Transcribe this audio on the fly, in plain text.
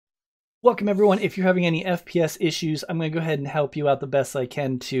Welcome everyone. If you're having any FPS issues, I'm going to go ahead and help you out the best I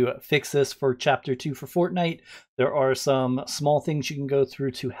can to fix this for Chapter 2 for Fortnite. There are some small things you can go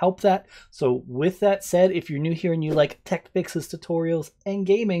through to help that. So with that said, if you're new here and you like tech fixes, tutorials, and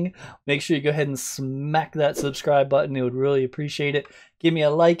gaming, make sure you go ahead and smack that subscribe button. It would really appreciate it. Give me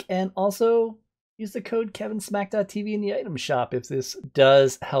a like and also use the code Kevinsmak.tv in the item shop if this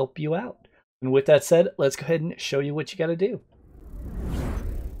does help you out. And with that said, let's go ahead and show you what you got to do.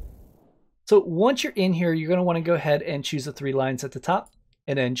 So once you're in here, you're going to want to go ahead and choose the three lines at the top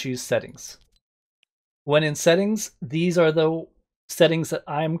and then choose settings. When in settings, these are the settings that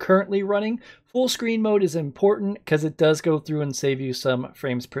I'm currently running. Full screen mode is important because it does go through and save you some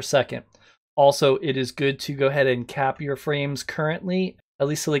frames per second. Also, it is good to go ahead and cap your frames currently, at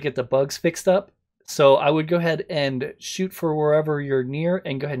least till they get the bugs fixed up. So I would go ahead and shoot for wherever you're near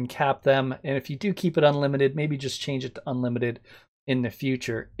and go ahead and cap them. And if you do keep it unlimited, maybe just change it to unlimited in the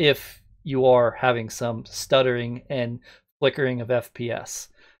future if you are having some stuttering and flickering of FPS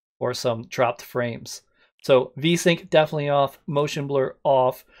or some dropped frames. So VSync definitely off, motion blur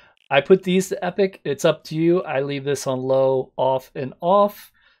off. I put these to epic. It's up to you. I leave this on low, off, and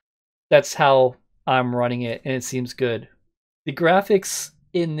off. That's how I'm running it, and it seems good. The graphics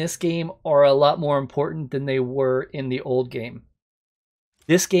in this game are a lot more important than they were in the old game.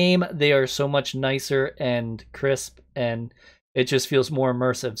 This game, they are so much nicer and crisp, and it just feels more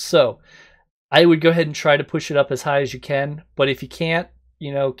immersive. So I would go ahead and try to push it up as high as you can. But if you can't,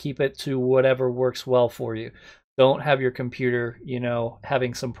 keep it to whatever works well for you. Don't have your computer,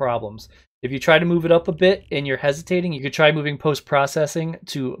 having some problems. If you try to move it up a bit and you're hesitating, you could try moving post-processing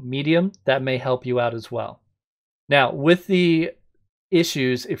to medium. That may help you out as well. Now, with the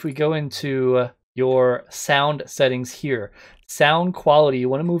issues, if we go into your sound settings here, sound quality, you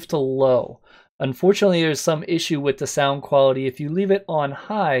want to move to low. Unfortunately, there's some issue with the sound quality. If you leave it on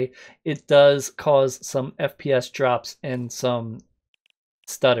high, it does cause some FPS drops and some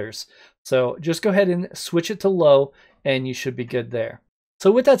stutters. So just go ahead and switch it to low and you should be good there.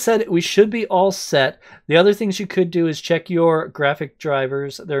 So with that said, we should be all set. The other things you could do is check your graphic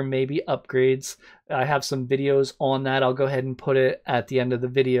drivers. There may be upgrades. I have some videos on that. I'll go ahead and put it at the end of the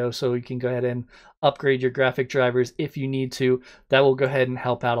video so you can go ahead and upgrade your graphic drivers if you need to. That will go ahead and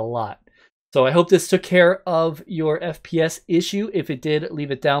help out a lot. So I hope this took care of your FPS issue. If it did,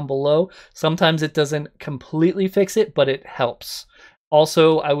 leave it down below. Sometimes it doesn't completely fix it, but it helps.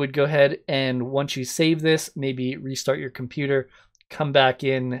 Also, I would go ahead and once you save this, maybe restart your computer, come back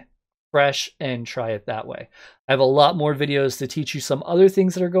in fresh and try it that way. I have a lot more videos to teach you some other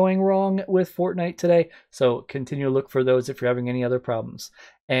things that are going wrong with Fortnite today. So continue to look for those if you're having any other problems.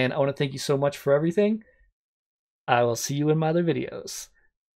 And I want to thank you so much for everything. I will see you in my other videos.